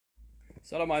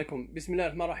Assalamu alaikum.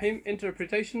 Bismillahirrahmanirrahim.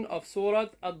 Interpretation of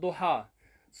Surat Ad-Duha,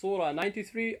 Surah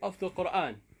 93 of the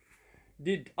Quran.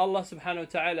 Did Allah subhanahu wa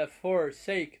ta'ala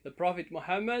forsake the Prophet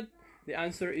Muhammad? The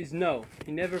answer is no.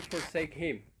 He never forsake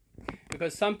him.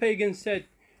 Because some pagans said,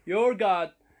 your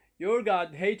God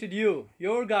hated you.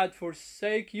 Your God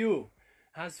forsake you,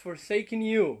 has forsaken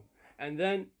you. And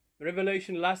then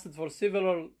revelation lasted for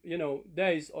several,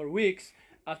 days or weeks.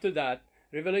 After that,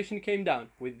 revelation came down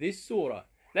with this surah.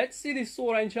 Let's see this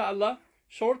surah inshallah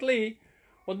shortly.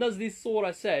 What does this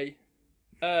surah say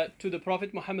to the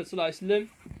Prophet Muhammad sallallahu alaihi wasallam?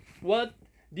 What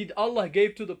did Allah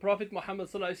give to the Prophet Muhammad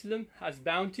sallallahu alaihi wasallam as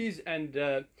bounties and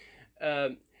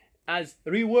as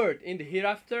reward in the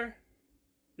hereafter?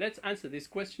 Let's answer these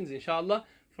questions inshallah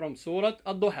from Surat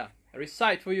Ad-Duha. I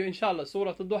recite for you inshallah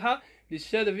Surat Ad-Duha. Please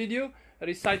share the video. I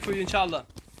recite for you inshallah.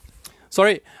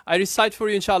 I recite for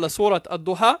you inshallah Surat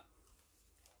Ad-Duha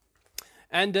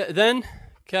and then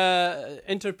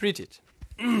interpret it.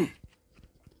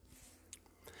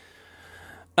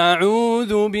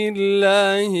 أعوذ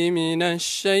بالله من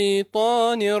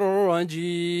الشيطان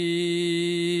الرجيم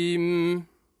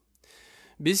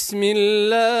بسم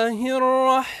الله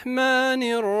الرحمن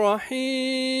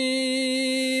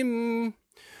الرحيم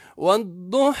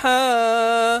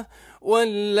والضحى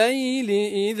والليل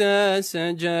إذا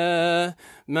سجى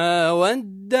ما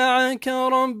ودعك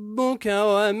ربك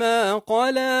وما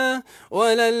قلى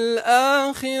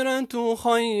وللآخرة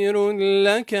خير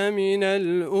لك من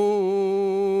الأولى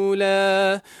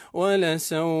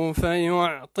ولسوف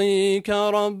يعطيك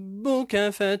ربك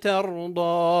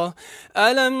فترضى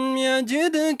ألم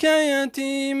يجدك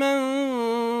يتيما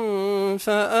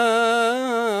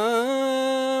فآوى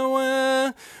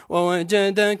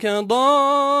ووجدك ضالا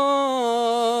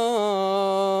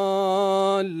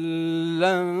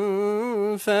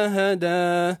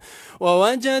فهدى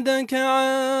ووجدك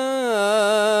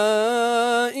عائلا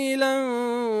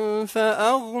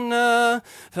فأغنى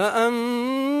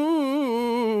فأما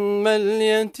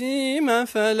اليتيم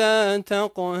فلا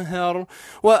تقهر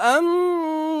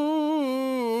وأما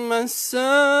السائل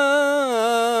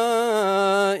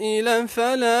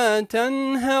فلا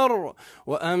تنهر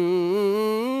وأما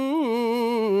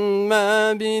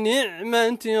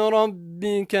بنعمة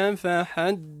ربك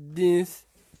فحدث.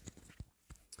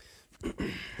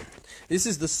 This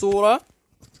is the Surah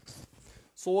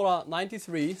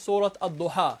 93, Surat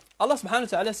Ad-Duha. Allah subhanahu wa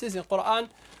ta'ala says in Quran,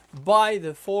 by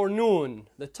the forenoon,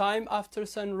 the time after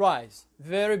sunrise,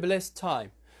 very blessed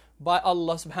time. By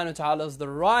Allah subhanahu wa ta'ala has the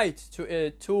right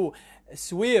to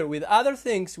swear with other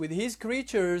things, with His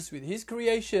creatures, with His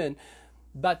creation,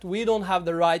 but we don't have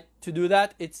the right to do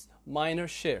that. It's minor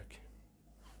shirk.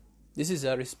 This is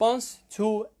a response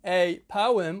to a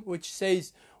poem which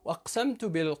says, وَأَقْسَمْتُ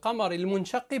بِالْقَمَرِ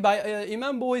الْمُنْشَقِّ by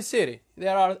Imam Buwaisiri.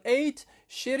 There are 8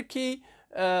 shirky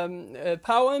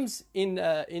poems in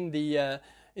the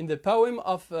poem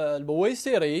of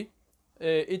Buwaisiri.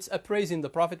 It's a praise in the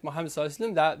Prophet Muhammad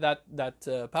sallallahu alaihi wasallam,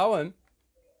 that poem.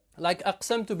 Like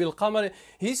أقسمت بالقمر,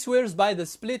 he swears by the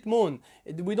split moon.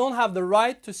 We don't have the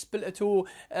right to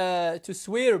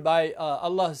swear by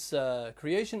Allah's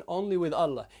creation, only with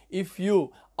Allah. If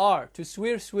you are to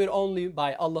swear only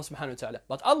by Allah subhanahu wa ta'ala.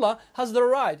 But Allah has the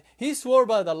right. He swore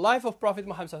by the life of Prophet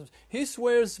Muhammad sallallahu alaihi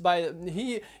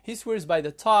wasallam. He swears by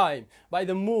the time, by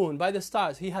the moon, by the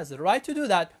stars. He has the right to do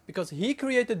that because He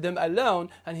created them alone,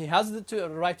 and He has the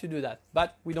right to do that.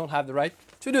 But we don't have the right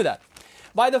to do that.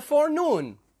 By the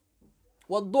forenoon,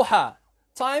 وَالضُّحَى,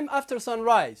 time after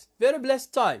sunrise, very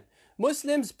blessed time.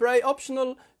 Muslims pray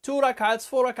optional 2 rak'ats,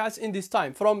 4 rak'ats in this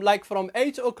time, from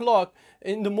 8 o'clock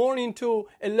in the morning to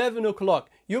 11 o'clock.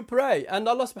 You pray, and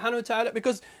Allah subhanahu wa ta'ala,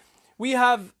 because we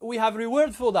have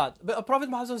reward for that. But Prophet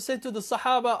Muhammad said to the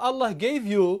Sahaba, Allah gave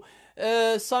you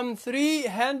some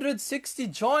 360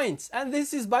 joints, and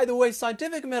this is, by the way,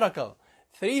 scientific miracle.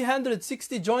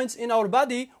 360 joints in our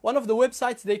body. One of the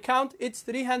websites they count, it's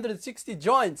 360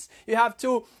 joints. You have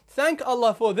to thank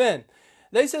Allah for them.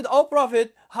 They said, oh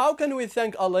Prophet, how can we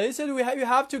thank Allah? He said, you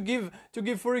have to give,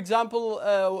 for example,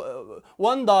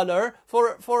 $1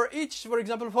 for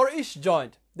each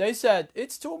joint. They said,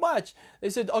 it's too much. They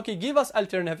said, okay, give us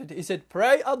alternative. He said,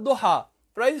 pray Ad-Duha.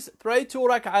 Pray 2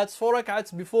 rak'ats, 4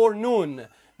 rak'ats before noon,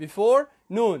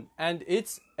 and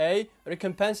it's a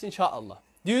recompense inshallah.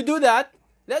 Do you do that?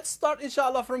 Let's start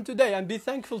inshallah from today and be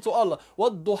thankful to Allah.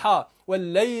 وَالضُّحَى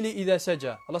وَاللَّيْلِ إِذَا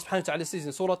سَجَى. Allah subhanahu wa ta'ala says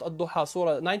in Surah Ad-Duha,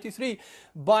 Surah 93,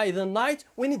 by the night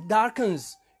when it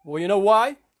darkens. Well, you know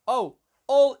why? Oh,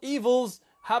 all evils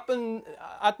happen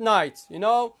at night.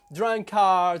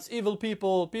 Drunkards, evil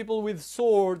people, people with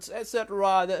swords,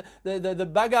 etc. The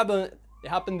vagabond, they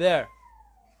happen there.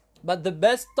 But the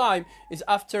best time is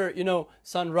after,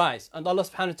 sunrise. And Allah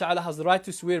subhanahu wa ta'ala has the right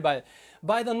to swear by it.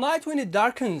 By the night when it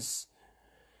darkens,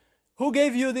 who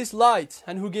gave you this light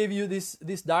and who gave you this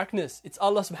darkness? It's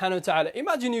Allah subhanahu wa ta'ala.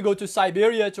 Imagine you go to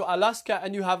Siberia, to Alaska,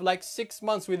 and you have like 6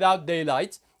 months without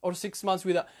daylight, or 6 months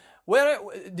without...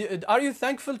 Are you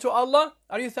thankful to Allah?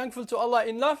 Are you thankful to Allah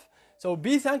enough? So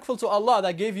be thankful to Allah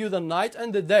that gave you the night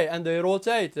and the day, and they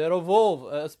rotate, they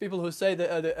revolve. As people who say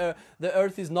the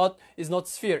earth is not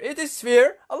sphere. It is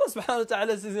sphere. Allah subhanahu wa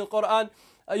ta'ala says in the Quran,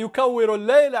 يكور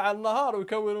الليل على النهار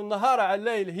ويكور النهار على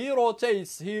الليل. He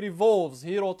rotates, he revolves,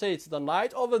 he rotates the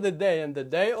night over the day and the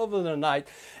day over the night.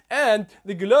 And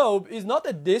the globe is not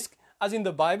a disc, as in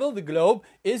the Bible. The globe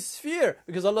is sphere,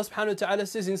 because Allah subhanahu wa ta'ala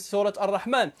says in Surat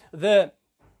Ar-Rahman, the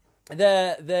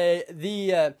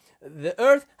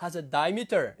earth has a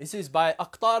diameter. It says by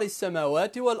أقطار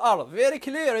السماوات والأرض. Very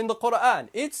clear in the Quran.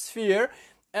 It's sphere.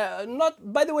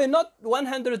 Not, by the way, not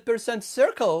 100%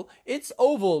 circle. It's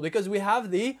oval, because we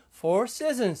have the 4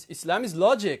 seasons. Islam is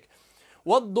logic.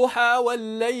 وَالضُّحَى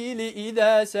وَاللَّيْلِ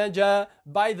إِذَا سَجَى.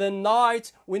 By the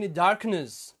night when it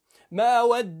darkens. مَا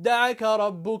وَدَّعَكَ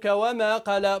رَبُّكَ وَمَا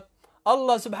قَلَى.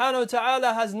 Allah subhanahu wa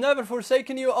ta'ala has never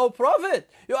forsaken you, O Prophet.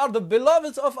 You are the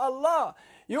beloveds of Allah.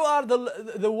 You are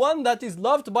the one that is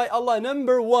loved by Allah,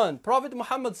 number one. Prophet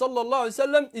Muhammad sallallahu alaihi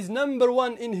wasallam is number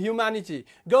one in humanity.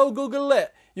 Go Google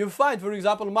it. You find, for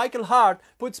example, Michael Hart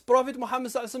puts Prophet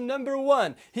Muhammad sallallahu alaihi wasallam number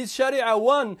one. His Sharia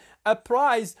won a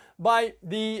prize by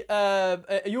the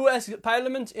US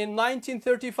Parliament in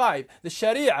 1935. The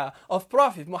Sharia of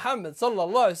Prophet Muhammad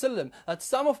sallallahu alaihi wasallam that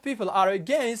some of people are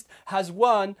against has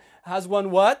won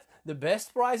what? The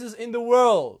best prizes in the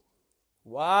world.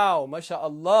 Wow,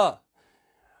 mashallah.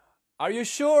 Are you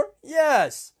sure?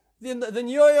 Yes. The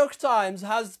New York Times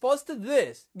has posted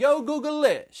this. Go Google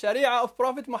it. Sharia of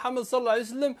Prophet Muhammad sallallahu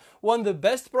alaihi wasallam won the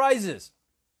best prizes.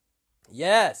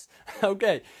 Yes.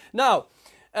 Okay. Now,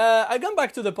 I come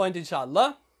back to the point,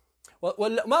 inshallah.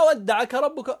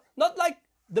 Not like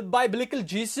the biblical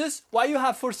Jesus. Why you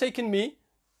have forsaken me?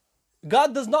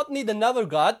 God does not need another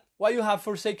God. Why you have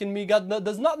forsaken me? God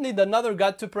does not need another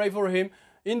God to pray for him.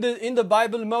 In the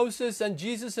Bible, Moses and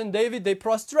Jesus and David, they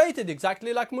prostrated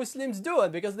exactly like Muslims do,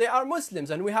 and because they are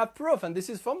Muslims, and we have proof, and this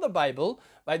is from the Bible,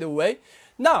 by the way.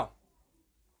 Now,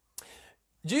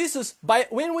 Jesus,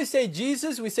 when we say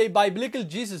Jesus, we say biblical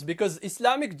Jesus, because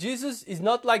Islamic Jesus is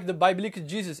not like the biblical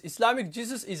Jesus. Islamic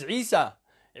Jesus is Isa.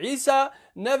 Isa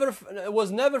was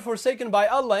never forsaken by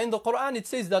Allah. In the Quran it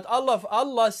says that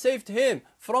Allah saved him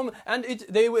from, and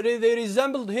they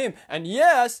resembled him. And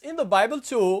yes, in the Bible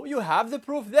too, you have the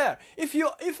proof there. If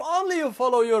only you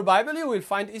follow your Bible, you will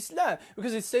find Islam,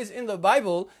 because it says in the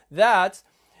Bible that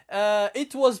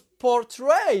it was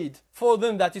portrayed for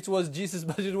them that it was Jesus,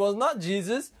 but it was not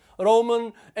Jesus.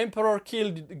 Roman emperor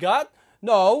killed God.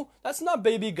 No, that's not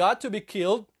baby God to be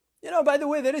killed. By the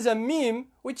way, there is a meme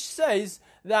which says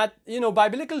that,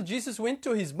 biblical Jesus went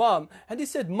to his mom and he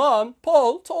said, "Mom,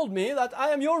 Paul told me that I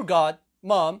am your God,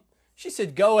 Mom." She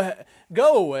said, "Go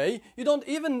away.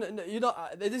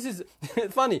 This is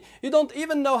funny. You don't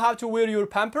even know how to wear your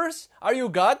pampers. Are you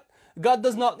God? God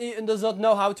does not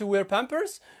know how to wear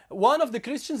pampers." One of the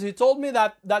Christians, he told me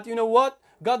that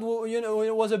God,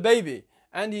 was a baby,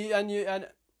 and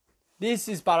this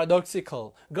is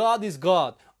paradoxical. God is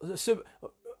God.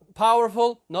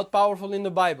 Powerful, not powerful in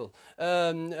the Bible.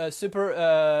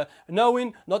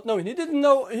 Knowing, not knowing. He didn't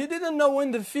know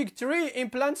when the fig tree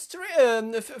implants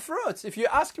fruits. If you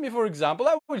ask me, for example,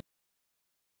 I will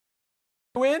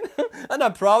win, and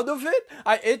I'm proud of it.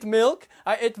 I ate milk.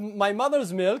 I ate my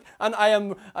mother's milk, and I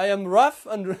am rough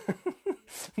and.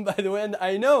 By the way, and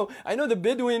I know the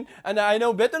Bedouin, and I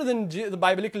know better than the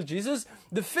biblical Jesus.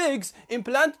 The figs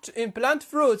implant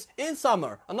fruits in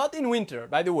summer and not in winter.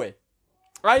 By the way.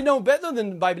 I know better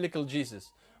than biblical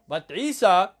Jesus, but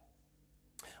Isa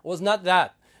was not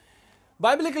that.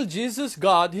 Biblical Jesus,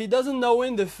 God, he doesn't know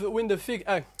when the fig.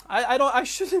 I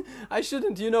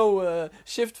shouldn't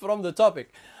shift from the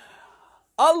topic.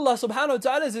 Allah subhanahu wa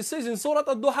ta'ala says in Surat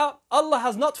Ad-Duha, Allah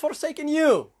has not forsaken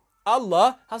you.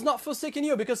 Allah has not forsaken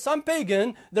you, because some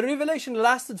pagan, the revelation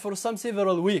lasted for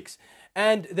several weeks.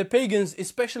 And the pagans,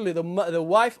 especially the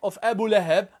wife of Abu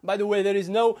Lahab, by the way, there is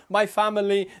no my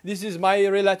family, this is my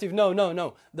relative. No.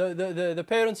 The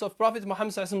parents of Prophet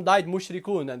Muhammad died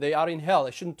mushrikun, and they are in hell. I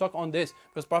shouldn't talk on this,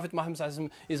 because Prophet Muhammad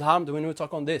is harmed when we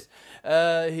talk on this.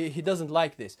 He doesn't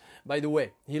like this. By the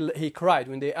way, he cried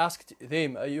when they asked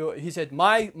him. He said,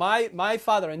 my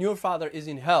father and your father is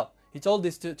in hell. He told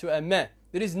this to a man.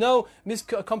 There is no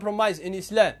compromise in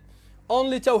Islam.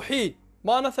 Only Tawheed,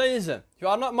 monotheism. You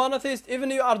are not monotheist,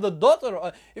 even you are the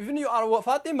daughter, even you are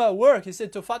Fatima, work. He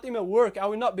said to Fatima, work, I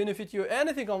will not benefit you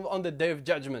anything on the day of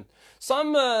judgment.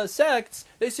 Some sects,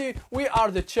 they say, we are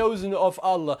the chosen of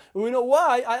Allah. We know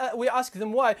why? We ask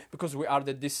them why. Because we are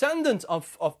the descendants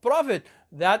of Prophet.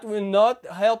 That will not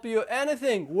help you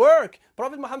anything. Work.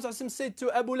 Prophet Muhammad said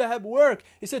to Abu Lahab, work.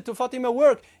 He said to Fatima,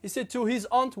 work. He said to his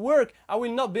aunt, work. I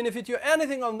will not benefit you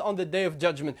anything on the day of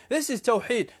judgment. This is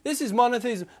Tawheed. This is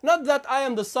monotheism. Not that I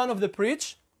am the son of the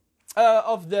priest.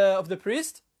 Of the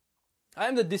priest. I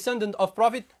am the descendant of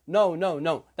Prophet.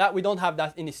 No. That we don't have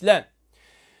that in Islam.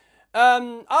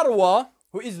 Arwa,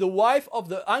 who is the wife of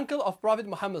the uncle of Prophet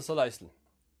Muhammad sallallahu alaihi wasallam.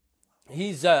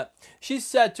 She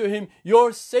said to him,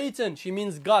 your Satan, she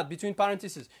means God, between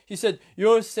parentheses. She said,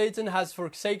 your Satan has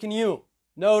forsaken you.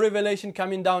 No revelation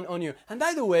coming down on you. And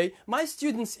by the way, my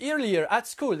students earlier at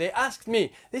school, they asked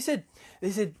me, they said,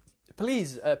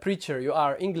 please, preacher, you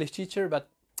are English teacher, but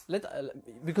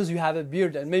because you have a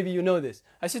beard and maybe you know this.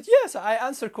 I said, yes, I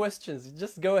answer questions.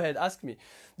 Just go ahead, ask me.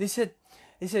 They said,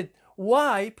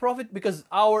 why Prophet? Because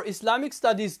our Islamic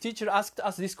studies teacher asked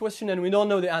us this question and we don't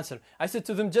know the answer. I said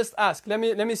to them, just ask. Let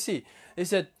me see. They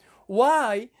said,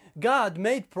 why God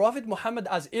made Prophet Muhammad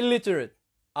as illiterate?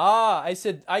 I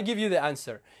said, I give you the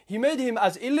answer. He made him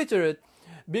as illiterate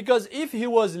because if he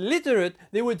was literate,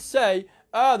 they would say,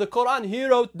 the Quran, he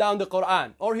wrote down the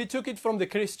Quran or he took it from the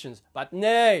Christians. But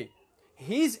nay,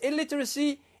 his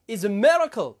illiteracy is a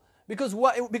miracle because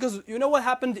you know what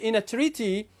happened in a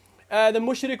treaty. The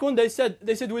mushrikun, they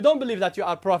said we don't believe that you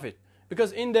are prophet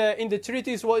because in the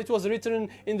treaties it was written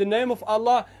in the name of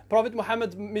Allah, Prophet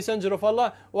Muhammad, messenger of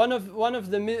Allah. One of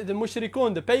the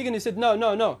mushrikun, the pagan, he said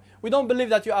no, we don't believe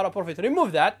that you are a prophet.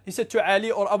 Remove that. He said to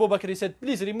Ali or Abu Bakr, he said,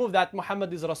 please remove that.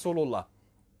 Muhammad is Rasulullah.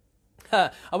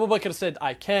 Abu Bakr said,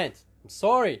 I can't. I'm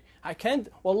sorry, I can't.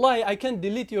 Wallahi, I can't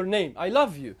delete your name. I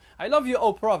love you,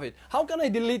 O Prophet. How can I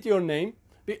delete your name?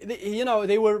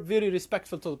 They were very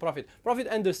respectful to the Prophet. Prophet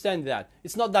understand that.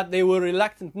 It's not that they were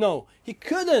reluctant. No, he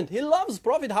couldn't. He loves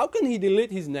Prophet. How can he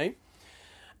delete his name?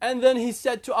 And then he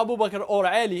said to Abu Bakr or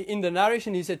Ali in the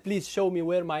narration, he said, please show me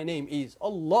where my name is.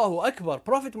 Allahu Akbar.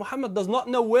 Prophet Muhammad does not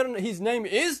know where his name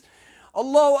is.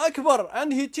 Allahu Akbar.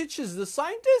 And he teaches the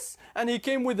scientists and he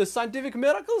came with the scientific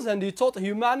miracles and he taught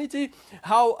humanity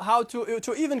how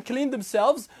to even clean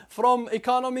themselves from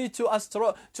economy to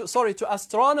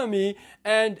astronomy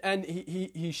and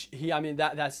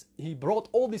he brought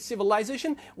all this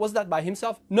civilization. Was that by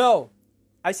himself? No.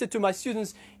 I said to my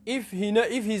students, if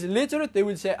he's literate, they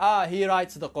will say, he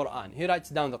writes the Quran. He writes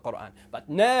down the Quran. But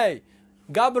nay,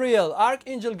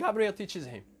 Archangel Gabriel teaches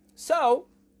him. So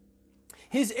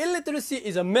his illiteracy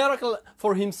is a miracle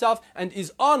for himself and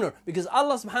is honor because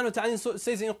Allah subhanahu wa ta'ala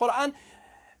says in the Quran,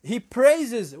 he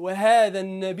praises وَهَذَا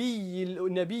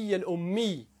النَّبِيَّ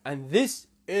الْأُمِّي, and this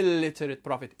illiterate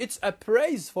prophet. It's a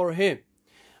praise for him.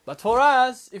 But for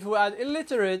us, if we are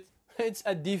illiterate, it's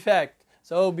a defect.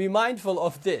 So be mindful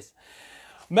of this.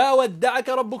 مَا وَدَّعَكَ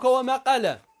رَبُّكَ وَمَا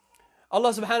قَلَى.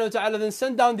 Allah subhanahu wa ta'ala then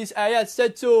sent down these ayat,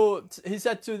 he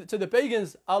said to the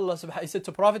pagans, he said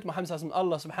to Prophet Muhammad,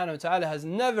 Allah subhanahu wa ta'ala has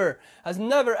never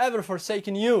ever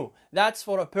forsaken you. That's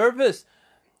for a purpose.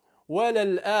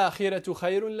 وَلَلْآخِرَةُ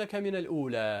خَيْرٌ لَكَ مِنَ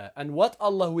الْأُولَى. And what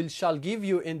Allah shall give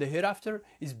you in the hereafter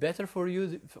is better for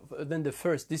you than the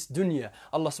first, this dunya.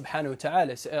 Allah subhanahu wa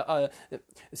ta'ala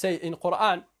say in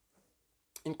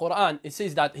Quran, it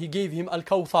says that he gave him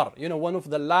Al-Kawthar. One of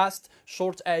the last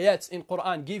short ayats in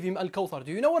Quran, give him Al-Kawthar.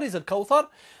 Do you know what is Al-Kawthar?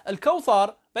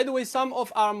 Al-Kawthar, by the way, some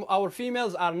of our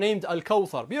females are named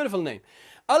Al-Kawthar. Beautiful name.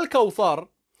 Al-Kawthar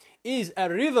is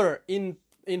a river in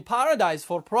paradise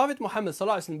for Prophet Muhammad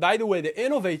sallallahu alaihi wasallam. By the way, the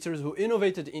innovators who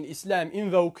innovated in Islam,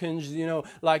 invocations,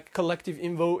 like collective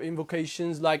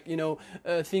invocations, like,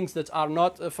 things that are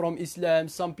not from Islam.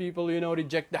 Some people,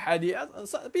 reject the hadith,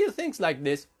 things like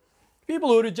this. People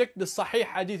who reject the Sahih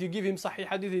Hadith, you give him Sahih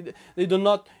Hadith, they do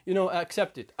not,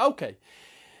 accept it. Okay.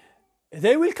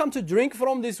 They will come to drink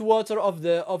from this water of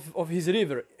his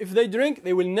river. If they drink,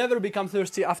 they will never become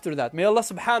thirsty after that. May Allah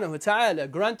subhanahu wa ta'ala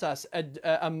grant us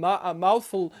a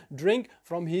mouthful drink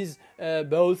from his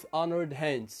both honored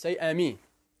hands. Say Ameen.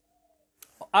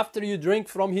 After you drink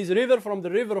from his river, from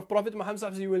the river of Prophet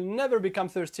Muhammad, you will never become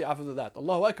thirsty after that.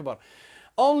 Allahu Akbar.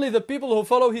 Only the people who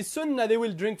follow his sunnah, they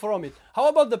will drink from it. How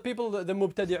about the people, the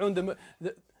mubtadi'un?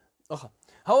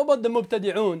 How about the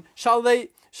mubtadi'un? Shall they,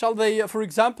 for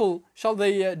example,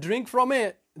 drink from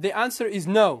it? The answer is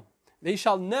no. They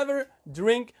shall never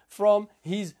drink from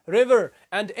his river,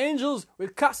 and angels will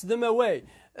cast them away.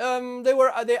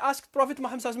 They asked Prophet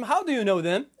Muhammad, how do you know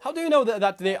them? How do you know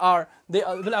that they are?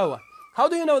 How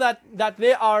do you know that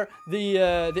they are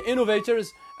the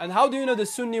innovators? And how do you know the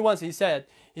Sunni ones? He said,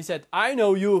 I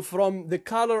know you from the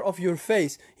color of your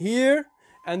face here,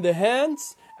 and the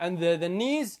hands, and the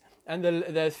knees, and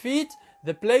the feet,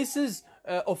 the places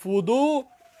of wudu,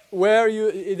 where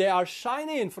they are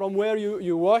shining from where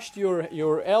you washed your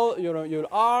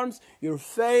arms, your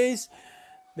face.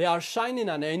 They are shining,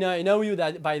 and I know you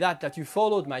that you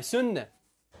followed my sunnah.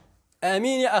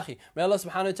 Ameen ya akhi. May Allah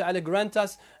subhanahu wa ta'ala grant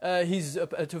us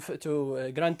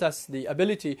grant us the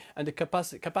ability and the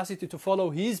capacity to follow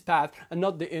His path and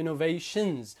not the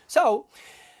innovations. So,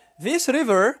 this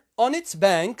river, on its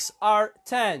banks are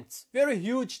tents, very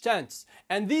huge tents,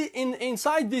 and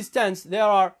inside these tents there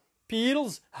are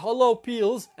pearls, hollow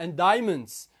pearls, and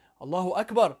diamonds. Allahu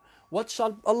Akbar. What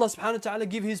shall Allah subhanahu wa ta'ala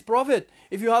give His Prophet?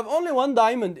 If you have only one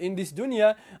diamond in this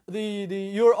dunya,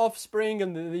 your offspring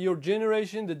and your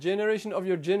generation, the generation of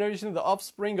your generation, the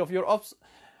offspring of your offspring,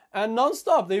 and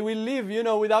non-stop they will live,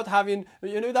 without having,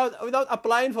 without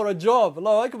applying for a job.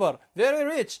 Allahu Akbar. Very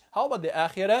rich. How about the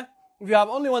akhirah? If you have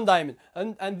only one diamond,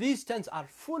 and these tents are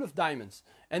full of diamonds,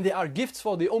 and they are gifts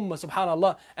for the ummah,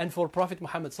 subhanallah, and for Prophet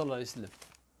Muhammad sallallahu alaihi wasallam.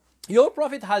 Your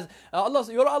Prophet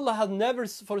your Allah has never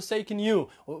forsaken you,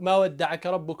 مَا وَدَّعَكَ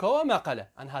رَبُّكَ وَمَا قَلَى,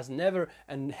 and has never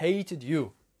hated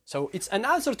you. So it's an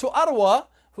answer to Arwa,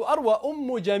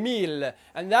 Jamil,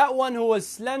 and that one who was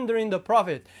slandering the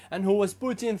Prophet and who was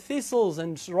putting thistles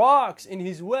and rocks in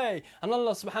his way, and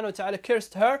Allah subhanahu wa ta'ala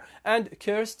cursed her and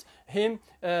cursed him,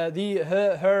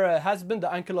 her husband,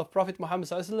 the uncle of Prophet Muhammad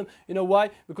sallallahu alaihi wasallam. You know why?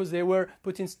 Because they were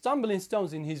putting stumbling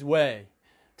stones in his way.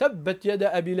 Tabbat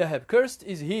yada Abi Lahab. Cursed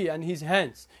is he and his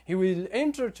hands. He will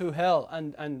enter to hell,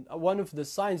 and one of the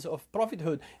signs of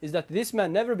prophethood is that this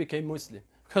man never became Muslim,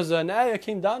 because an ayah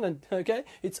came down, and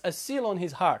it's a seal on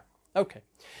his heart. Okay.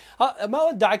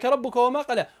 ما ودعك ربك وما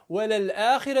قلى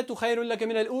وللآخرة خير لك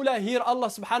من الأولى. Here Allah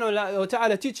subhanahu wa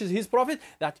ta'ala teaches His Prophet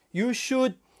that you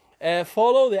should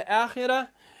follow the akhirah,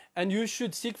 and you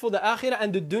should seek for the akhirah,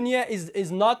 and the dunya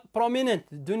is not prominent.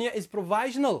 The dunya is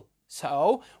provisional.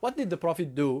 So, what did the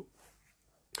Prophet do?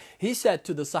 He said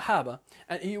to the Sahaba,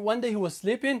 and one day he was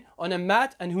sleeping on a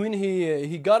mat, and when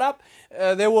he got up,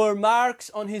 there were marks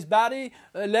on his body,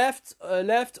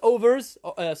 leftovers,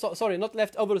 sorry, not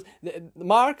leftovers,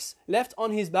 marks left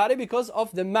on his body because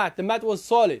of the mat. The mat was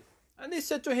solid. And they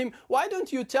said to him, why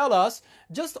don't you tell us,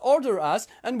 just order us,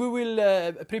 and we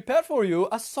will prepare for you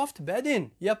a soft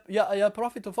bedding, ya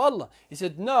Prophet of Allah. He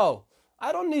said, no,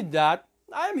 I don't need that.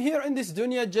 I am here in this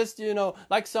dunya just,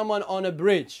 like someone on a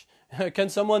bridge. Can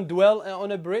someone dwell on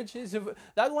a bridge?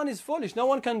 That one is foolish. No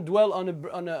one can dwell on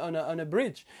a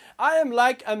bridge. I am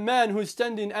like a man who is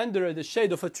standing under the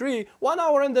shade of a tree 1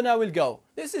 hour, and then I will go.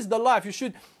 This is the life. You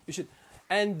should.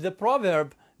 And the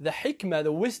proverb, the hikmah,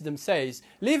 the wisdom says,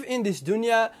 live in this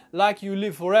dunya like you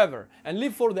live forever, and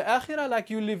live for the akhirah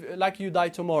like you die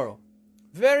tomorrow.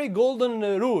 Very golden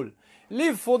rule.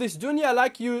 Live for this dunya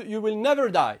like you will never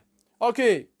die.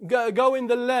 Okay, go in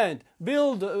the land,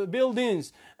 build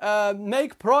buildings,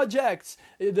 make projects.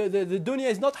 The dunya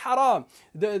is not haram.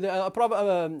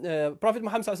 Prophet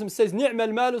Muhammad says, "Ni'ma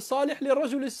al-malu salih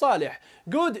li-rajul salih."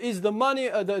 Good is the money,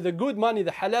 the good money,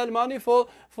 the halal money for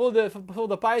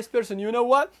the pious person. You know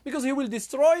what? Because he will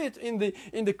destroy it in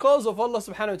the cause of Allah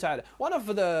subhanahu wa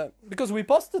ta'ala. Because we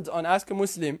posted on Ask a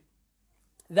Muslim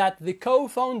that the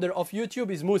co-founder of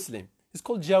YouTube is Muslim. He's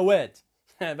called Jawad.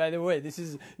 By the way, this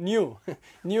is new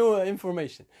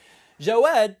information.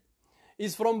 Jawad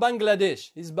is from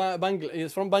Bangladesh. He's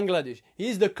from Bangladesh.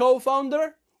 He's the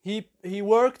co-founder. He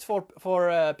worked for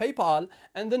PayPal,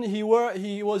 and then he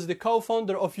was the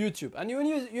co-founder of YouTube. And you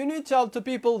need to tell to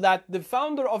people that the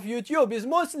founder of YouTube is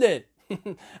Muslim,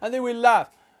 and they will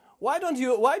laugh. Why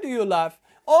do you laugh?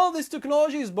 All this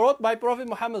technology is brought by Prophet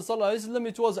Muhammad sallallahu alaihi wasallam.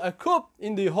 It was a coup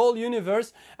in the whole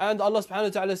universe, and Allah subhanahu wa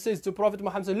ta'ala says to Prophet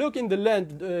Muhammad, look in the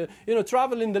land,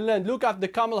 travel in the land, look at the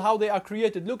camel, how they are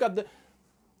created, look at the...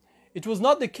 It was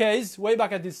not the case way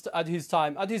back at his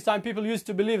time. At his time, people used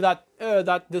to believe that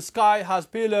the sky has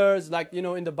pillars, like,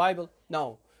 in the Bible.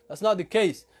 No, that's not the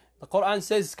case. The Quran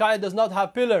says sky does not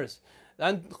have pillars.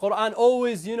 And Quran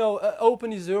always,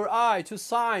 opens your eye to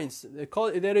science.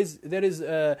 There is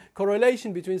a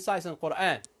correlation between science and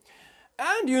Quran.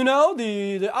 And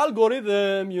the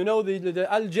algorithm, the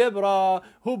algebra,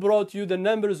 who brought you the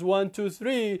numbers 1, 2,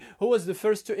 3, who was the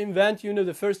first to invent,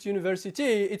 the first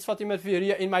university? It's Fatima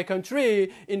al-Fihriya in my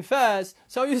country, in Fas.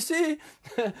 So you see,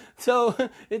 so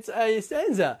it's a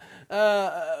stanza.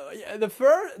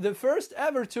 The first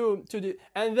ever to do,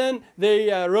 and then they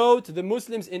wrote, the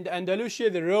Muslims in Andalusia,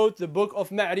 they wrote the book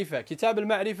of Ma'rifah, Kitab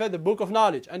al-Ma'rifah, the book of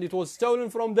knowledge, and it was stolen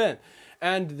from them.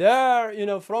 And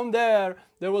there, from there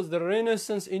was the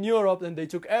Renaissance in Europe, and they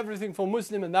took everything from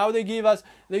Muslim, and now they give us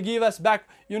back,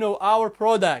 our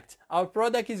product. Our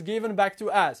product is given back to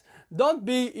us. Don't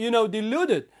be,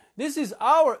 deluded. This is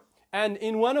our, and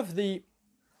in one of the,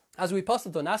 as we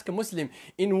posted on Ask a Muslim,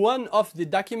 in one of the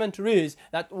documentaries,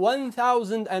 that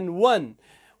 1001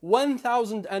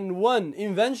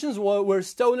 inventions were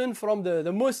stolen from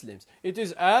the Muslims. It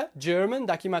is a German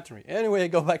documentary. Anyway,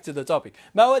 go back to the topic.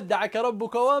 ما ودعك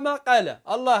ربك وما قال.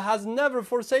 Allah has never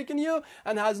forsaken you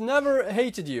and has never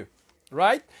hated you.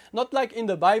 Right? Not like in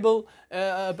the Bible,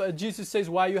 Jesus says,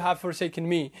 why you have forsaken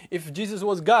me? If Jesus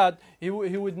was God, he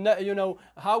would not,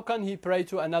 how can he pray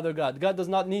to another God? God does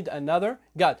not need another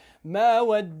God. ما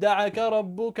ودعك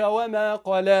ربك وما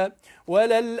قلى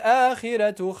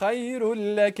وللآخرة خير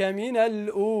لك من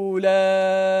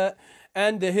الأولى.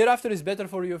 And the hereafter is better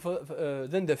for you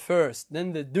than the first,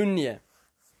 than the dunya.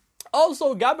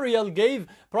 Also, Gabriel gave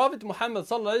Prophet Muhammad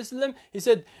sallallahu alaihi wasallam, he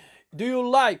said, do you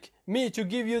like me to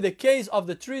give you the case of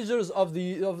the treasures of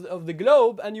the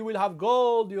globe, and you will have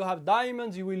gold, you have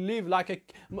diamonds, you will live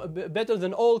like better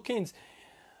than all kings?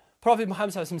 Prophet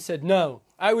Muhammad said, no,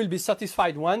 I will be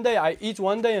satisfied one day. I eat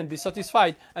one day and be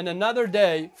satisfied, and another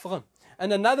day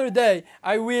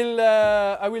I will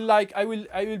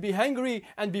be hungry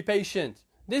and be patient.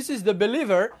 This is the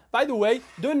believer. By the way,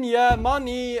 dunya,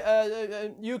 money,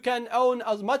 you can own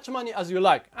as much money as you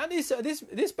like. And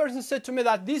this person said to me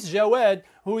that this Jawad,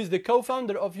 who is the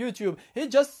co-founder of YouTube, he's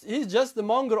just the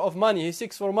monger of money. He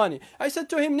seeks for money. I said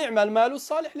to him, نعم المال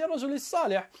الصالح للرجل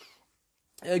الصالح.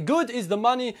 Good is the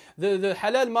money, the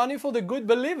halal money for the good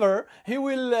believer. He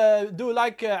will do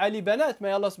like Ali Banat.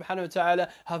 May Allah subhanahu wa ta'ala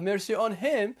have mercy on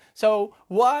him. So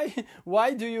why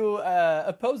do you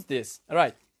oppose this?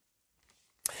 Right.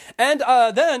 And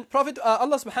then Prophet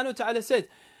Allah subhanahu wa ta'ala said,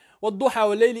 والضحى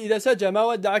والليل إذا سجى ما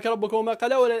ودعك ربك وما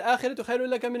قلى وللآخرة خير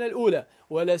لك من الأولى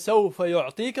ولسوف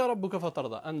يعطيك ربك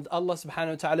فترضى. And Allah subhanahu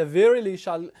wa ta'ala verily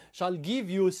shall give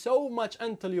you so much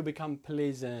until you become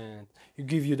pleasant. He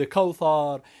give you the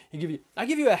Kawthar. I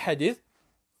give you a hadith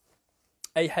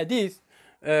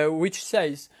which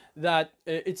says that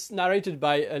it's narrated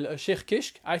by Sheikh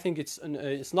Kishk. I think it's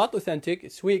not authentic,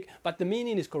 it's weak, but the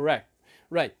meaning is correct.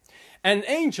 Right. An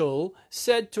angel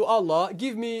said to Allah,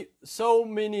 give me so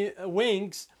many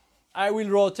wings, I will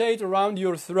rotate around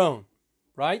your throne.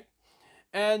 Right?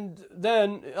 And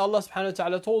then Allah subhanahu wa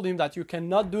ta'ala told him that you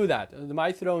cannot do that.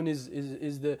 My throne is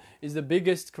the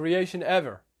biggest creation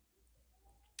ever.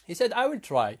 He said, I will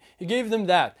try. He gave them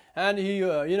that. And he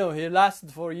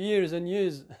lasted for years and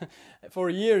years,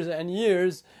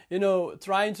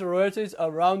 trying to rotate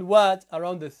around what?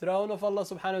 Around the throne of Allah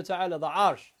subhanahu wa ta'ala, the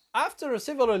arsh. After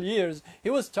several years, he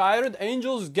was tired.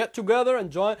 Angels get together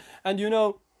and join. And he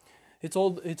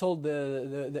told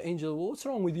the angel, what's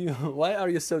wrong with you? Why are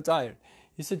you so tired?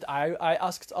 He said, I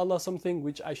asked Allah something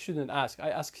which I shouldn't ask.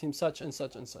 I asked him such and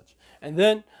such and such. And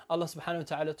then Allah subhanahu wa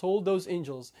ta'ala told those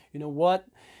angels, you know what?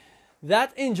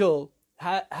 That angel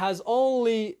has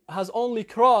only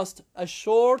crossed a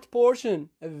short portion,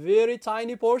 a very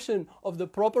tiny portion of the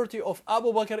property of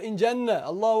Abu Bakr in Jannah.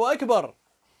 Allahu Akbar.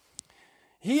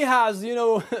 He has,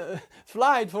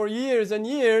 flied for years and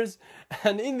years,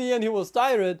 and in the end he was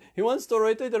tired. He wants to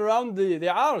rotate around the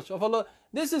arsh of Allah.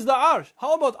 This is the arsh.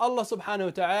 How about Allah subhanahu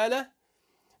wa ta'ala?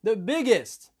 The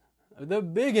biggest.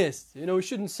 We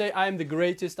shouldn't say I am the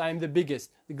greatest, I am the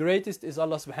biggest. The greatest is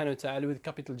Allah subhanahu wa ta'ala with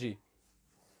capital G.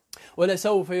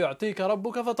 وَلَسَوْفَ يُعْطِيكَ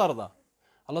رَبُّكَ فَتَرْضَى.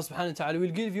 Allah subhanahu wa ta'ala will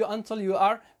give you until you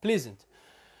are pleasant.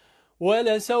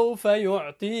 وَلَسَوْفَ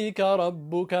يُعْطِيكَ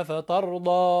رَبُّكَ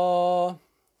فَتَرْضَى.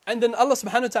 And then Allah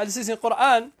subhanahu wa ta'ala says in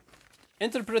Quran,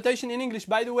 interpretation in English,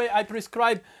 by the way, I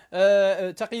prescribe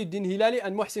Taqiyuddin Hilali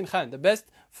and Muhsin Khan, the best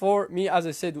for me, as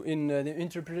I said, in the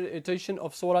interpretation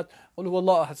of Surat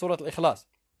Al-Ikhlas.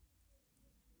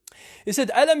 He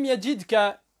said, أَلَمْ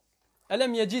يَجِدْكَ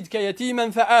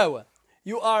يَتِيمًا فَآوَى.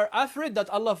 You are afraid that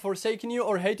Allah forsaken you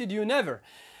or hated you? Never.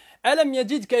 أَلَمْ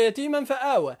يَجِدْكَ يَتِيمًا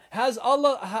فَآوَى. Hasn't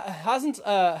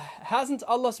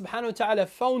Allah subhanahu wa ta'ala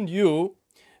found you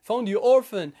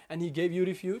orphan and He gave you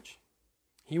refuge?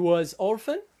 He was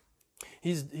orphan.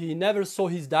 He never saw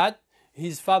his dad.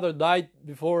 His father died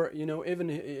before even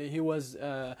he was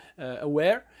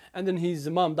aware. And then his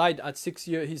mom died at 6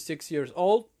 years. He's 6 years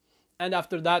old. And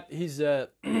after that, he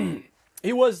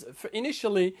was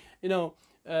initially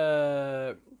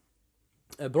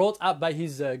brought up by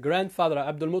his grandfather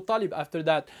Abdul Muttalib. After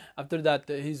that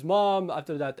his mom.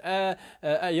 After that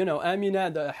Amina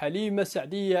and Halima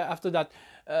Sa'diya. After that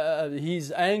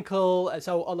his ankle.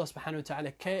 So Allah subhanahu wa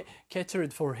ta'ala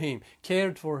catered for him,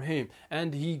 cared for him,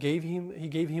 and he gave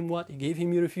him what? He gave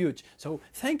him refuge. So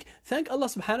thank Allah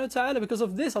subhanahu wa ta'ala. Because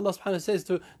of this, Allah subhanahu wa ta'ala says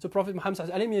to Prophet Muhammad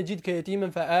sallallahu alayhi wa sallam, أَلَمْ يَجِدْكَ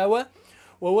يَتِيمًا فَآوَى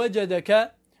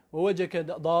وَوَجَدَكَ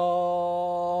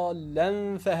ضَالًّا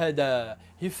فَهَدَى.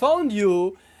 He found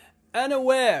you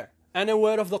unaware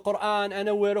of the Quran,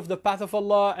 unaware of the path of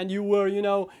Allah, and you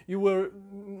were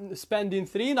spending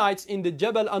 3 nights in the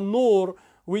Jabal An-Nur,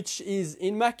 which is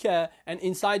in Mecca, and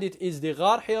inside it is the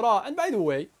Ghar Hira. And by the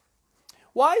way,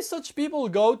 why such people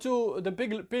go to the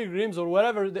pilgrims or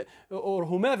whatever, or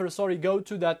whomever, go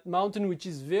to that mountain which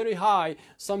is very high,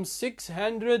 some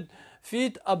 600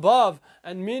 feet above,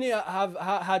 and many have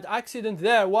had accident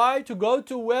there? Why to go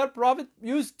to where Prophet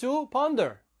used to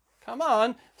ponder? Come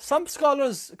on, some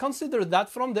scholars consider that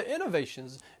from the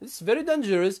innovations. It's very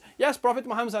dangerous. Yes, Prophet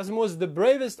Muhammad was the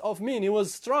bravest of men. He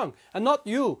was strong, and not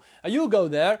you. You go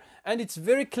there, and it's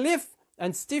very cliff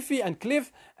and stiffy and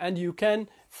cliff, and you can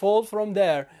fall from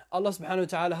there. Allah subhanahu wa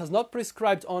ta'ala has not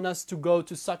prescribed on us to go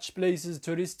to such places,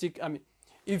 touristic. I mean,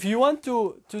 if you want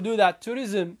to do that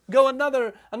tourism, go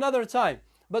another time,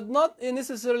 but not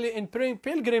necessarily in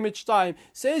pilgrimage time.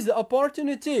 Says the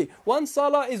opportunity. 1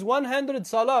 salah is 100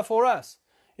 salah for us.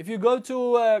 If you go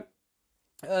to,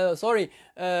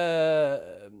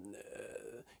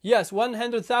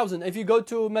 100,000. If you go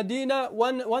to Medina,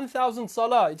 1,000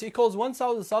 salah. It equals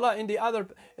 1,000 salah in the other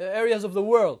areas of the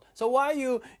world. So why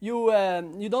you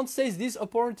don't seize these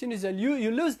opportunities, and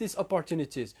you lose these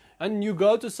opportunities, and you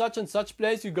go to such and such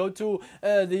place. You go to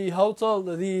the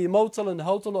motel and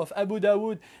hotel of Abu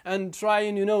Dawood, and try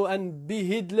and be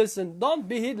heedless, and don't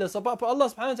be heedless. Allah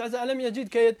subhanahu wa ta'ala, أَلَمْ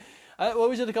يَجِدْكَ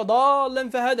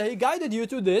He guided you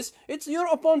to this. It's your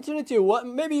opportunity.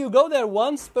 Maybe you go there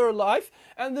once per life,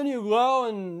 and then you go,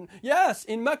 and yes,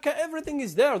 in Mecca everything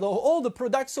is there. All the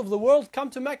products of the world come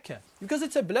to Mecca because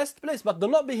it's a blessed place. But do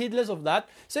not be heedless of that.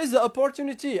 Seize the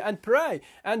opportunity and pray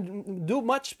and do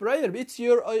much prayer. It's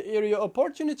your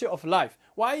opportunity of life.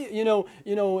 Why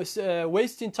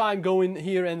wasting time going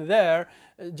here and there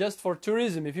just for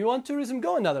tourism? If you want tourism,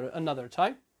 go another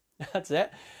time. That's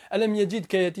it. ألم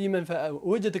يجدك يتيما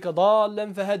فوجدك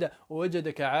ضالا فهدى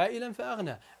ووجدك عائلا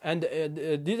فأغنى. And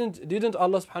didn't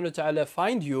Allah subhanahu wa ta'ala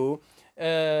find you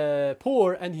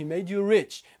poor, and He made you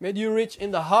rich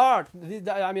in the heart?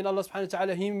 I mean, Allah subhanahu wa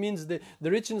ta'ala, He means the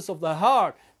richness of the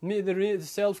heart, the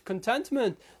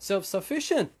self-contentment,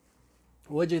 self-sufficient.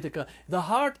 وجدك, the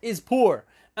heart is poor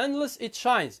unless it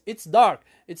shines. It's dark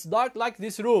like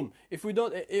this room. If we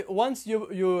don't, once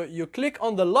you click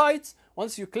on the lights,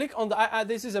 once you click on the,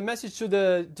 this is a message to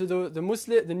the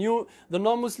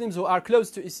non-Muslims who are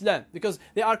close to Islam, because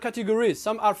there are categories.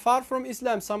 Some are far from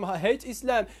Islam, some hate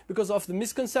Islam because of the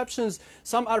misconceptions.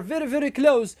 Some are very, very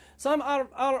close. Some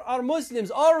are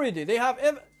Muslims already. They have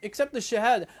except the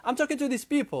Shahada. I'm talking to these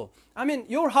people. I mean,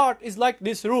 your heart is like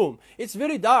this room. It's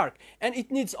very dark, and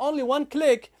it needs only one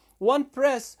click, one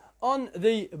press on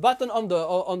the button on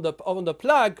the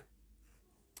plug,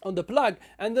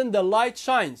 and then the light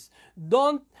shines.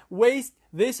 Don't waste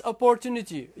this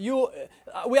opportunity.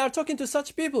 We are talking to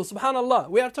such people, subhanallah.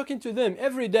 We are talking to them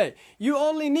every day. You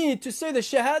only need to say the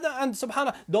shahada, and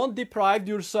subhanallah, don't deprive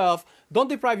yourself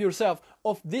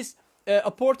of this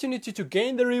opportunity to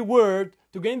gain the reward,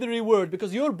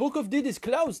 because your book of deed is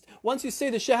closed. Once you say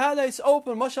the shahada, it's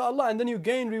open, mashallah, and then you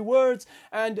gain rewards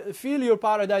and feel your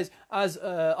paradise as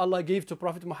Allah gave to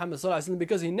Prophet Muhammad sallallahu alaihi wasallam,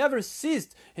 because he never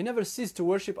ceased to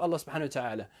worship Allah subhanahu wa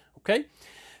ta'ala. Okay,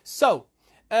 so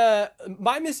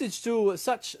my message to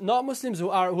such non-Muslims who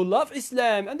love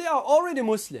Islam, and they are already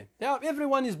Muslim.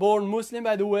 Everyone is born Muslim,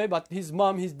 by the way, but his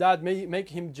mom, his dad may make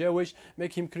him Jewish,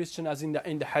 make him Christian, as in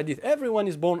the hadith. Everyone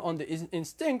is born on the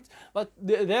instinct, but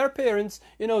their parents,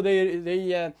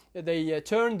 they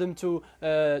turn them to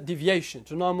deviation,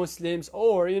 to non-Muslims,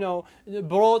 or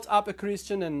brought up a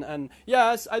Christian, and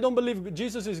yes, I don't believe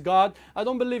Jesus is God. I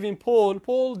don't believe in Paul.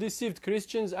 Paul deceived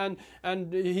Christians, and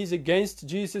he's against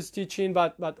Jesus' teaching,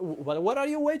 but what are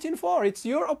you waiting for? It's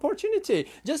your opportunity.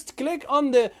 Just click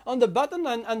on the button,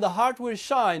 and the heart will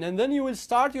shine, and then you will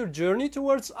start your journey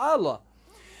towards Allah.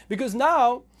 Because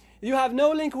now you have no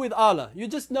link with Allah. You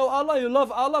just know Allah, you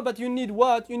love Allah, but you need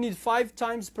what? You need 5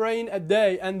 times praying a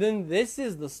day, and then this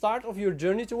is the start of your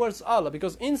journey towards Allah.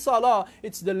 Because in Salah,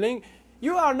 it's the link.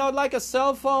 You are not like a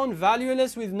cell phone,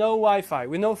 valueless, with no Wi-Fi,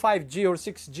 with no 5G or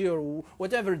 6G or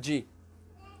whatever G.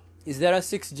 Is there a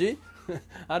 6G?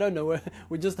 I don't know.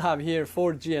 We just have here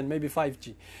 4G and maybe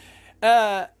 5G.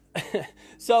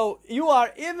 So you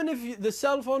are, even if the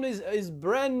cell phone is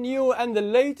brand new and the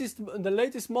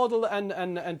latest model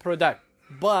and product,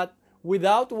 but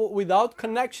without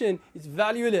connection, it's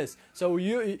valueless. So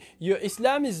your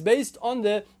Islam is based on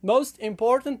the most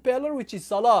important pillar, which is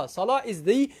Salah. Salah is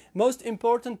the most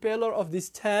important pillar of this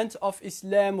tent of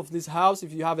Islam, of this house.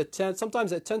 If you have a tent,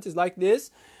 sometimes a tent is like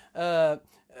this,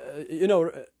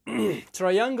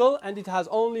 triangle, and it has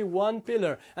only one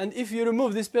pillar. And if you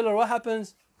remove this pillar, what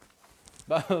happens?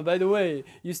 By the way,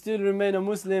 you still remain a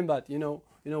Muslim, but you know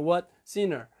what?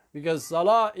 Sinner. Because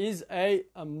Salah is a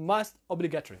must,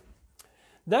 obligatory.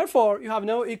 Therefore, you have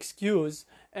no excuse,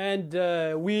 and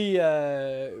we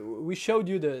showed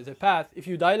you the path. If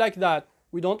you die like that,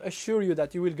 we don't assure you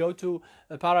that you will go to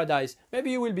paradise.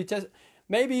 Maybe you will be tested.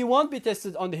 Maybe you won't be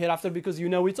tested on the hereafter because you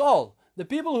know it all. The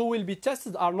people who will be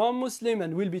tested are non-Muslim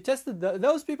and will be tested.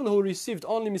 Those people who received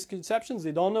only misconceptions,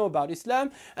 they don't know about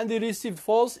Islam, and they received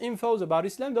false infos about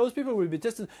Islam, those people will be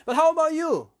tested. But how about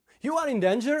you? You are in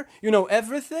danger, you know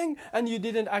everything, and you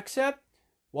didn't accept.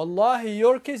 Wallahi,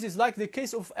 your case is like the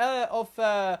case of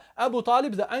Abu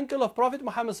Talib, the uncle of Prophet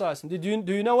Muhammad sallallahu alaihi wasallam.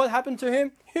 Do you know what happened to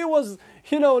him? He was,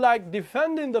 like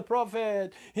defending the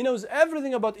Prophet. He knows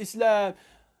everything about Islam.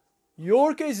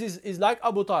 Your case is like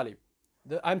Abu Talib.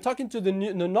 I'm talking to the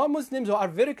non-Muslims who are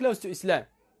very close to Islam.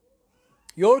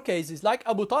 Your case is like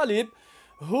Abu Talib,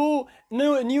 who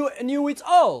knew it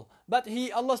all. But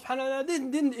Allah subhanahu wa ta'ala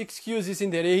didn't excuse this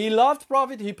in there. He loved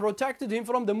Prophet, he protected him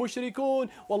from the mushrikun.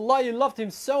 Wallah, he loved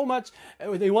him so much.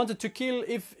 They wanted to kill.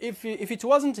 If it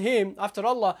wasn't him, after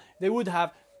Allah, they would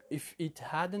have. If it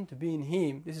hadn't been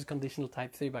him, this is conditional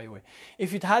type 3 by the way.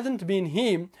 If it hadn't been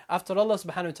him, after Allah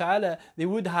subhanahu wa ta'ala, they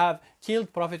would have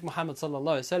killed Prophet Muhammad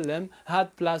sallallahu alaihi wasallam,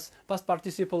 had plus past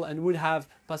participle, and would have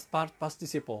past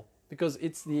participle. Because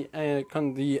it's the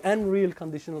unreal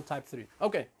conditional type 3.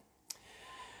 Okay.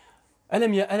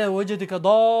 Some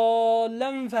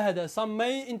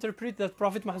may interpret that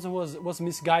Prophet Muhammad was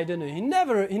misguided. He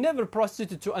never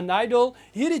prostituted to an idol.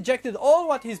 He rejected all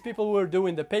what his people were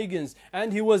doing, the pagans,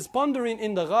 and he was pondering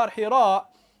in the Ghar Hira.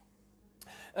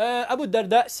 Abu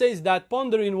Darda says that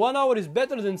pondering 1 hour is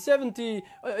better than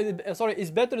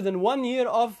is better than 1 year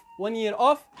of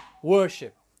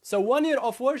worship. So 1 year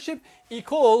of worship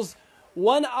equals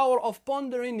 1 hour of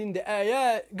pondering in the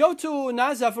ayah. Go to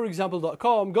NASA, for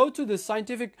example.com, go to the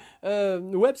scientific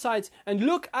websites and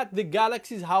look at the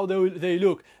galaxies, how they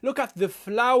look. Look at the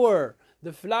flower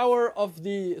of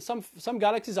some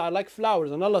galaxies are like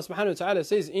flowers, and Allah subhanahu wa ta'ala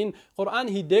says in Quran,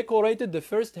 He decorated the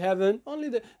first heaven.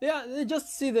 Only they just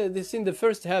see they seen the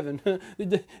first heaven.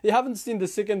 They haven't seen the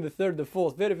second, the third, the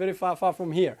fourth. Very, very far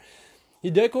from here. He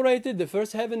decorated the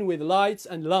first heaven with lights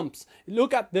and lamps.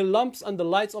 Look at the lamps and the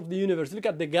lights of the universe. Look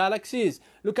at the galaxies.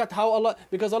 Look at how Allah,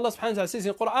 because Allah subhanahu wa ta'ala says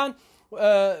in Quran,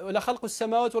 لَخَلْقُ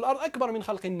السَّمَاوَاتِ وَالْأَرْضِ أَكْبَرُ مِنْ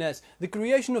خَلْقِ النَّاسِ. The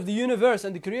creation of the universe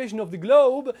and the creation of the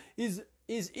globe is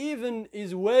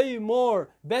way more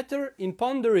better in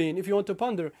pondering, if you want to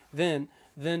ponder, than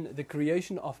the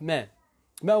creation of man.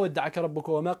 ما ودعك ربك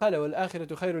وما قال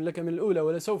والآخرة خير لك من الأولى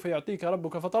ولسوف يعطيك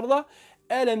ربك فترضى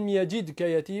ألم يجدك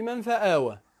يتيما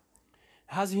فآوى.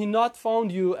 Has He not found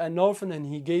you an orphan and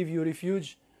He gave you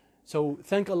refuge? So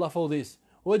thank Allah for this.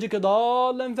 وَجِكَ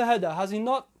ضَالًّا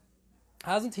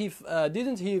فَهَدَى.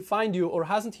 Didn't He find you, or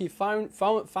hasn't He found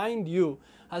you?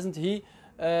 Hasn't He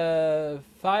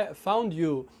found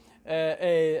you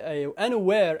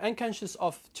unaware, unconscious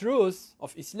of truth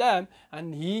of Islam,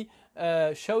 and He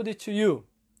showed it to you.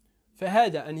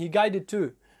 فَهَدَى, and He guided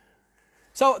too.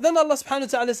 So then Allah subhanahu wa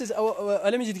ta'ala says, أَلَمْ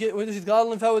يَجِدْكَ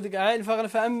ضَالًّا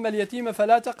فَأَمَّا الْيَتِيمَ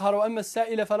فَلَا تَقْهَرْ وَأَمَّا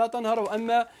السَّائِلَ فَلَا تَنْهَرْ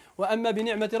وَأَمَّا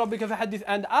بِنِعْمَةِ رَبِّكَ فَحَدِّثْ.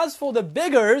 And as for the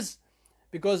beggars,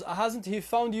 because hasn't He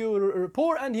found you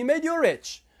poor and He made you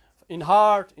rich in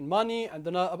heart, in money, and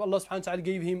then Allah subhanahu wa ta'ala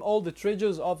gave him all the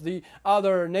treasures of the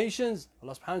other nations.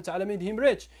 Allah subhanahu wa ta'ala made him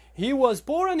rich. He was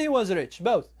poor and he was rich,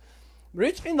 both.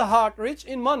 Rich in the heart, rich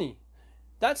in money.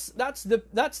 That's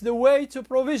the way to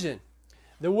provision.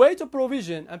 The way to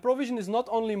provision, and provision is not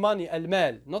only money,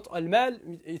 al-mal. Not al-mal,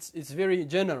 it's very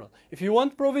general. If you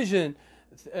want provision,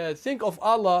 think of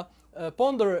Allah,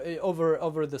 ponder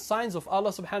over the signs of Allah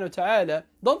subhanahu wa ta'ala.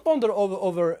 Don't ponder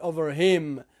over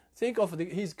Him. Think of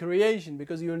His creation,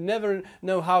 because you'll never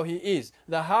know how He is.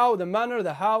 The how, the manner,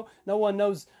 the how, no one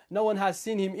knows. No one has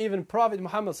seen Him, even Prophet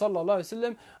Muhammad sallallahu alaihi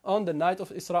wasallam on the night of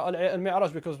Isra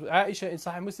al-Mi'raj, because Aisha in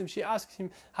Sahih Muslim, she asked him,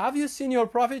 have you seen your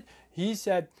Prophet? He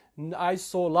said, I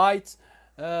saw light,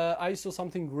 I saw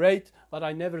something great, but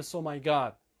I never saw my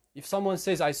God. If someone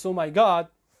says, I saw my God,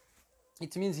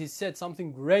 it means he said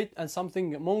something great and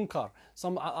something munkar,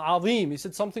 some azim. He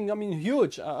said something,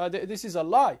 huge. This is a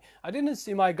lie. I didn't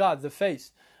see my God, the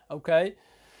face. Okay?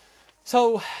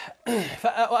 So,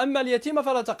 وَأَمَّا الْيَتِيمَ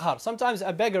فَلَا تَقْهَرْ. Sometimes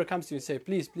a beggar comes to you and say,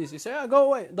 please, please. You say, go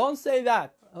away. Don't say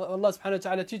that. Allah subhanahu wa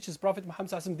ta'ala teaches Prophet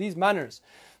Muhammad sallallahu alaihi wasallam these manners.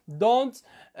 Don't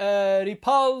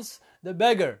repulse the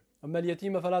beggar. أما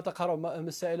اليتيم فلا تقهر وأما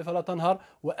السائل فلا تنهر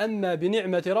وأما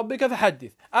بنعمة ربك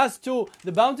فحدث. As to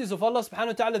the bounties of Allah subhanahu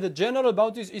wa ta'ala, the general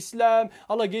bounties, Islam,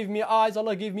 Allah gave me eyes,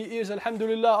 Allah gave me ears,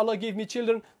 alhamdulillah, Allah gave me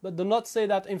children, but do not say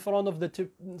that in front of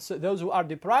those who are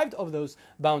deprived of those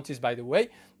bounties, by the way,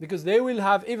 because they will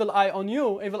have evil eye on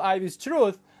you. Evil eye is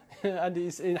truth, and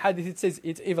in hadith it says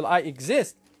its evil eye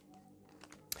exists.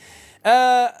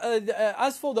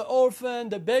 As for the orphan,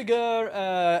 the beggar,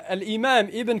 Al-Imam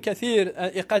Ibn Kathir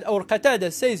or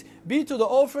Qatada says, be to the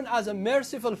orphan as a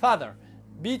merciful father.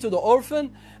 Be to the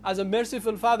orphan as a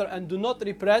merciful father and do not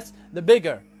repress the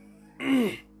beggar.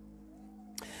 And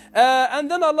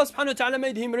then Allah subhanahu wa ta'ala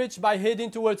made him rich by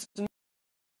heading towards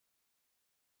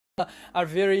are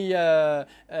very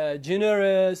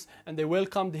generous and they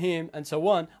welcomed him and so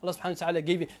on. Allah subhanahu wa ta'ala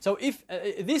gave it. So if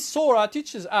this surah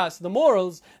teaches us the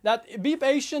morals that be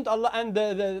patient, Allah, and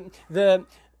the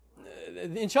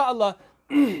inshallah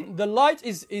the light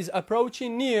is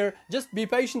approaching near. Just be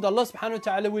patient. Allah subhanahu wa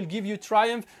ta'ala will give you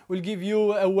triumph, will give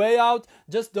you a way out.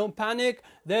 Just don't panic.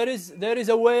 There is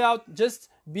a way out. Just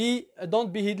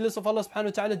don't be heedless of Allah subhanahu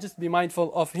wa ta'ala. Just be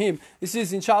mindful of Him. This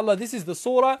is inshallah, this is the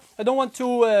surah. I don't want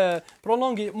to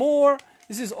prolong it more.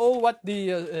 This is all what the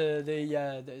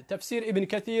Tafsir Ibn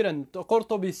Kathir and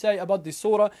Qurtubi say about this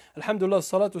surah. Alhamdulillah,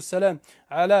 salatu salam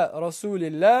ala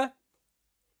Rasulillah.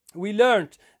 We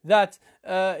learned that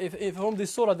if from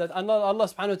this surah that Allah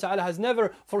subhanahu wa ta'ala has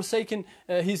never forsaken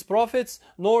His prophets,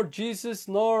 nor Jesus,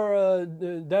 nor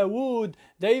Dawood,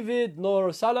 David,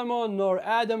 nor Solomon, nor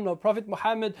Adam, nor Prophet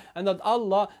Muhammad, and that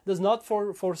Allah does not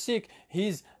forsake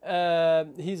His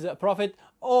prophet.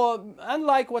 Or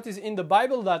unlike what is in the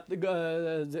Bible, that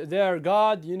their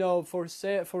God,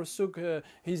 forsook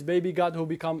his baby God who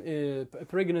became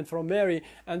pregnant from Mary,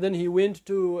 and then he went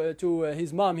to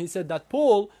his mom. He said that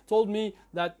Paul told me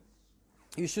that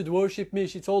you should worship me.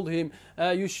 She told him,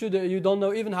 you don't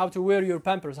know even how to wear your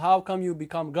pampers. How come you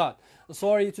become God?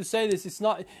 Sorry to say this, it's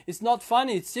not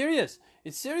funny, it's serious.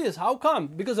 It's serious. How come?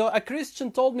 Because a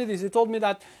Christian told me this. He told me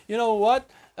that,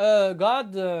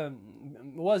 God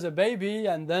was a baby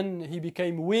and then he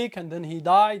became weak and then he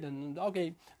died, and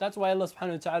okay, that's why Allah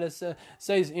subhanahu wa ta'ala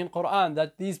says in Quran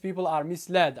that these people are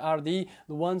misled, are the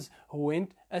ones who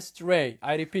went astray.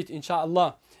 I repeat,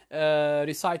 inshallah,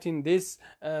 reciting this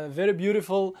very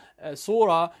beautiful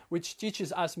surah which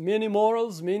teaches us many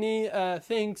morals, many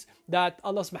things that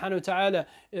Allah subhanahu wa ta'ala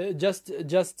just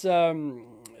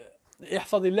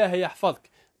احفظ الله يحفظك.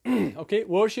 Okay,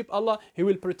 worship Allah, He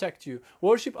will protect you.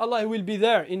 Worship Allah, He will be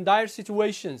there in dire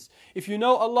situations. If you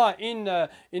know Allah in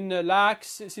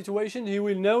lax situations, He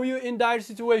will know you in dire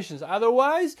situations.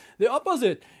 Otherwise, the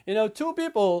opposite. Two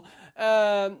people,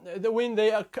 when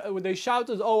they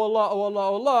shouted, "Oh Allah, oh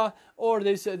Allah, oh Allah," or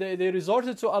they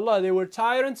resorted to Allah. They were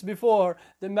tyrants before.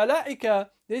 The malaika,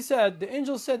 the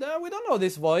angels said, we don't know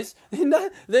this voice.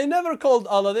 They never called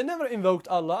Allah. They never invoked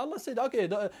Allah. Allah said, okay,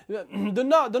 do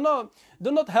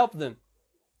not help them.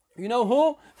 You know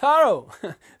who? Pharaoh.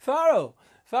 Pharaoh,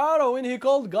 when he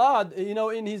called God,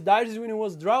 in his diaries when he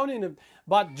was drowning.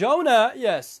 But Jonah,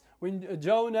 yes. When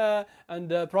Jonah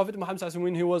and Prophet Muhammad,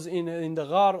 when he was in the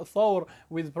Ghar Thawr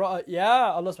with Allah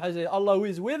subhanahu wa ta'ala, Allah who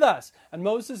is with us, and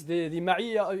Moses, the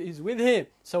Ma'iyah is with him.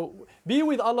 So be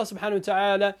with Allah subhanahu wa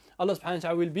ta'ala. Allah subhanahu wa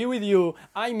ta'ala will be with you.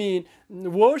 I mean,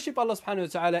 worship Allah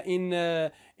subhanahu wa ta'ala in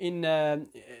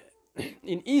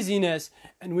easiness,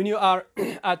 and when you are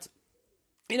at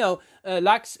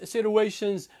lax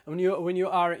situations, when you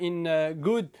are in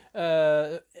good,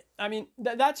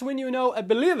 that's when a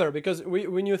believer, because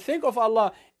when you think of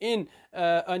Allah and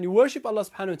you worship Allah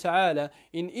subhanahu wa ta'ala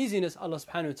in easiness, Allah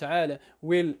subhanahu wa ta'ala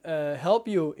will help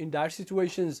you in dire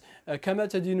situations. كَمَا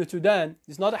تَدِينُ تُدَانُ.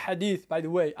 It's not a hadith, by the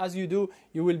way. As you do,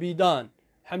 you will be done.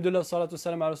 Alhamdulillah, salatu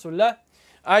salam ala Rasulullah.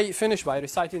 I finish by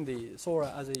reciting the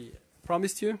surah as I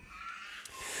promised you.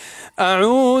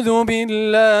 أعوذ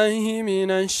بالله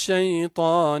من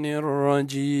الشيطان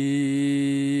الرجيم.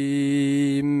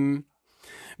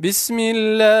 بسم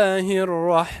الله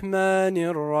الرحمن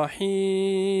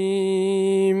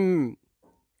الرحيم.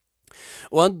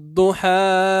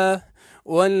 والضحى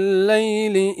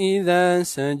والليل إذا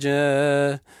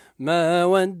سجى ما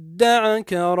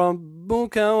ودعك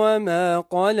ربك وما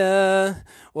قلى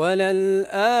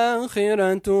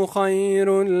وللآخرة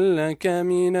خير لك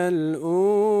من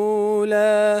الأولى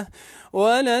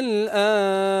وللآخرة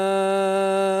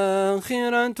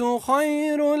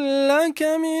خير لك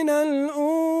من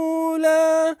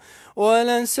الأولى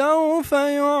ولسوف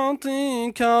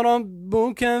يعطيك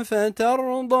ربك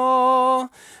فترضى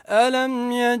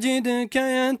ألم يجدك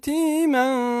يتيما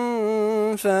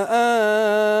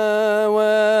فآوى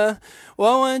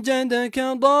ووجدك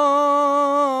ضالا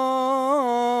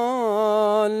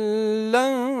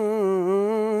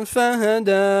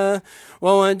فهدى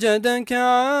ووجدك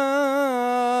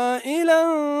عائلا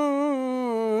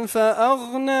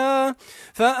فأغنى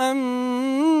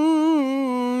فأما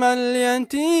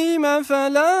اليتيم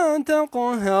فلا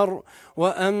تقهر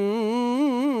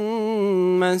وأما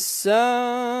السائل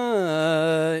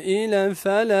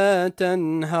فلا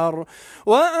تنهر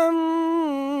وأما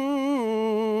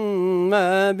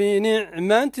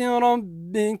بنعمة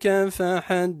ربك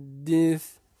فحدث.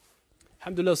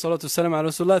 Alhamdulillah, salatu wassalam ala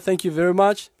Rasulullah. Thank you very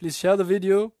much. Please share the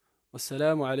video.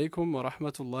 Wassalamu alaikum wa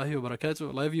rahmatullahi wa barakatuh.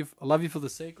 I love you for the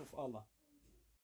sake of Allah.